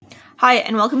Hi,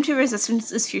 and welcome to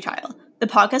Resistance is Futile, the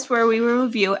podcast where we will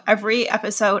review every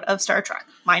episode of Star Trek.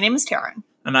 My name is Taryn.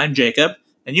 And I'm Jacob,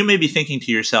 and you may be thinking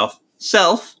to yourself,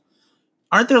 Self,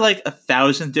 aren't there like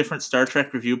 1,000 different Star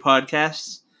Trek review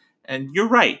podcasts? And you're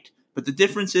right, but the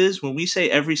difference is when we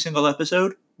say every single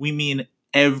episode, we mean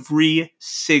every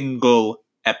single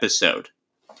episode.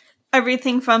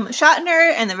 Everything from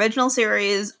Shatner and the original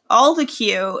series, all the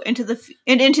Q, into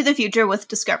the future with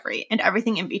Discovery, and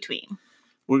everything in between.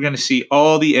 We're going to see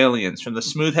all the aliens, from the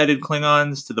smooth-headed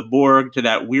Klingons to the Borg to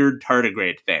that weird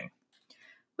tardigrade thing.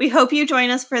 We hope you join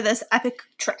us for this epic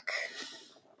trek.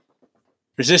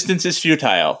 Resistance is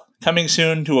Futile, coming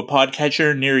soon to a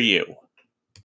podcatcher near you.